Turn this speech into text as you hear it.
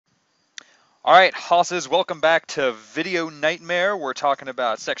All right, hosses, welcome back to Video Nightmare. We're talking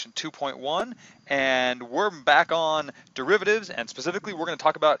about section 2.1, and we're back on derivatives, and specifically we're going to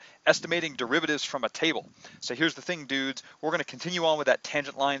talk about estimating derivatives from a table. So here's the thing, dudes. We're going to continue on with that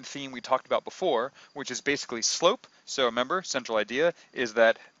tangent line theme we talked about before, which is basically slope. So remember, central idea is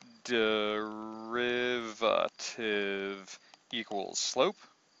that derivative equals slope.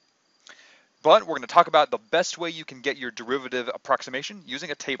 But we're going to talk about the best way you can get your derivative approximation using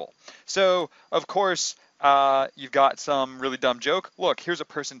a table. So, of course, you've got some really dumb joke. Look, here's a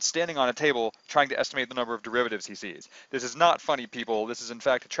person standing on a table trying to estimate the number of derivatives he sees. This is not funny, people. This is, in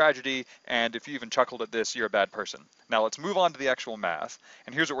fact, a tragedy, and if you even chuckled at this, you're a bad person. Now, let's move on to the actual math,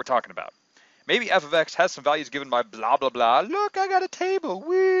 and here's what we're talking about. Maybe f of x has some values given by blah, blah, blah. Look, I got a table.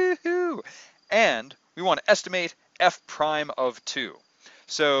 Woohoo! And we want to estimate f prime of 2.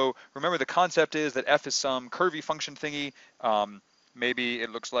 So remember, the concept is that f is some curvy function thingy. Maybe it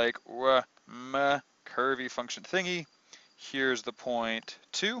looks like curvy function thingy. Here's the point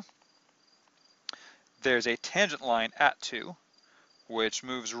 2. There's a tangent line at 2, which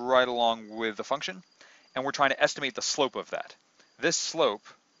moves right along with the function. And we're trying to estimate the slope of that. This slope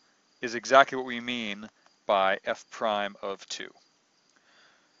is exactly what we mean by f prime of 2.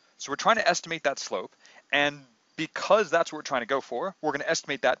 So we're trying to estimate that slope, and because that's what we're trying to go for, we're going to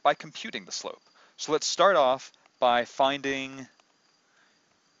estimate that by computing the slope. So let's start off by finding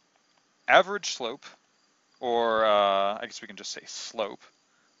average slope, or I guess we can just say slope.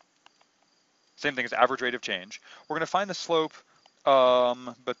 Same thing as average rate of change. We're going to find the slope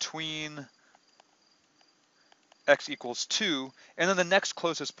between x equals 2, and then the next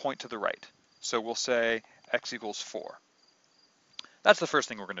closest point to the right. So we'll say x equals 4. That's the first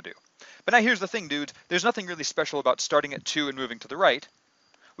thing we're going to do. But now here's the thing, dudes. There's nothing really special about starting at 2 and moving to the right.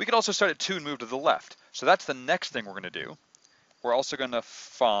 We could also start at 2 and move to the left. So that's the next thing we're going to do. We're also going to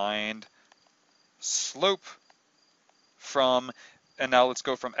find slope from, and now let's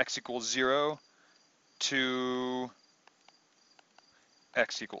go from x equals 0 to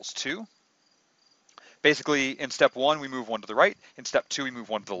x equals 2. Basically, in step 1, we move 1 to the right. In step 2, we move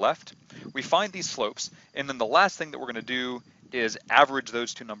 1 to the left. We find these slopes, and then the last thing that we're going to do is average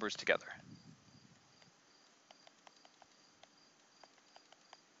those two numbers together.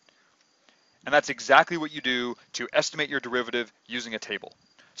 And that's exactly what you do to estimate your derivative using a table.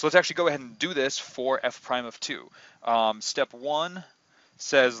 So let's actually go ahead and do this for f prime of 2. Step 1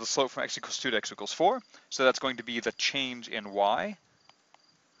 says the slope from x equals 2 to x equals 4. So that's going to be the change in y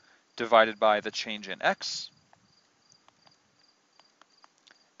divided by the change in x.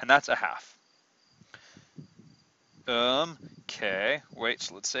 And that's a half. Okay, wait,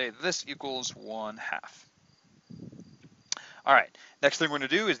 so let's say this equals 1/2. All right, next thing we're going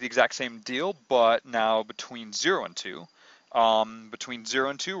to do is the exact same deal, but now between 0 and 2. Between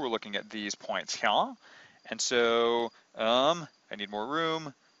 0 and 2, we're looking at these points here. And so, I need more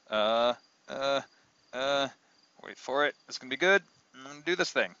room. Wait for it. This is going to be good. I'm going to do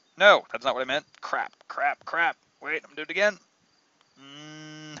this thing. No, that's not what I meant. Crap. Wait, I'm going to do it again.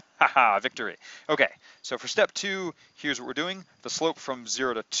 Haha, victory. Okay, so for step 2, here's what we're doing. The slope from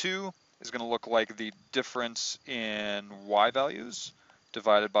 0 to 2 is going to look like the difference in y values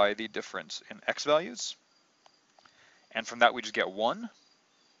divided by the difference in x values. And from that, we just get 1.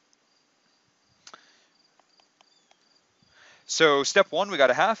 So step 1, we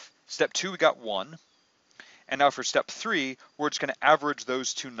got a half. Step 2, we got 1. And now for step 3, we're just going to average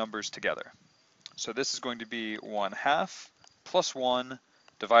those two numbers together. So this is going to be 1/2 plus 1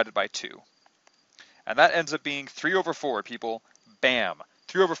 divided by 2. And that ends up being 3/4, people. Bam.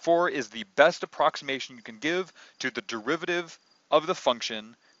 3/4 is the best approximation you can give to the derivative of the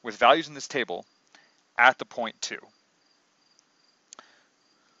function with values in this table at the point 2.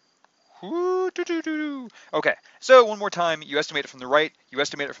 Okay, so one more time, you estimate it from the right, you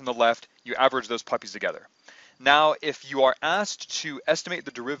estimate it from the left, you average those puppies together. Now, if you are asked to estimate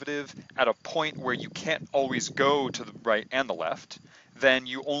the derivative at a point where you can't always go to the right and the left, then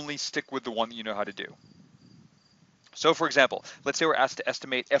you only stick with the one that you know how to do. So for example, let's say we're asked to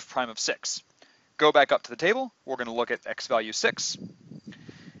estimate f prime of 6. Go back up to the table, we're going to look at x value 6.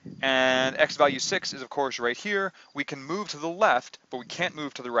 And x value 6 is of course right here. We can move to the left, but we can't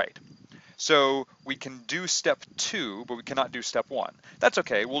move to the right. So we can do step 2, but we cannot do step 1. That's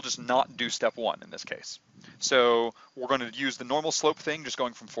okay, we'll just not do step 1 in this case. So we're going to use the normal slope thing, just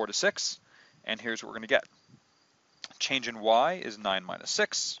going from 4 to 6, and here's what we're going to get. Change in y is 9 minus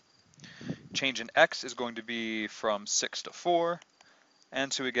 6. Change in x is going to be from 6 to 4,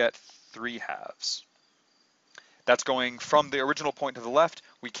 and so we get 3/2. That's going from the original point to the left.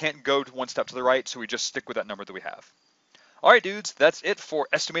 We can't go to one step to the right, so we just stick with that number that we have. All right, dudes, that's it for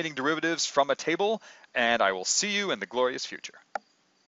estimating derivatives from a table, and I will see you in the glorious future.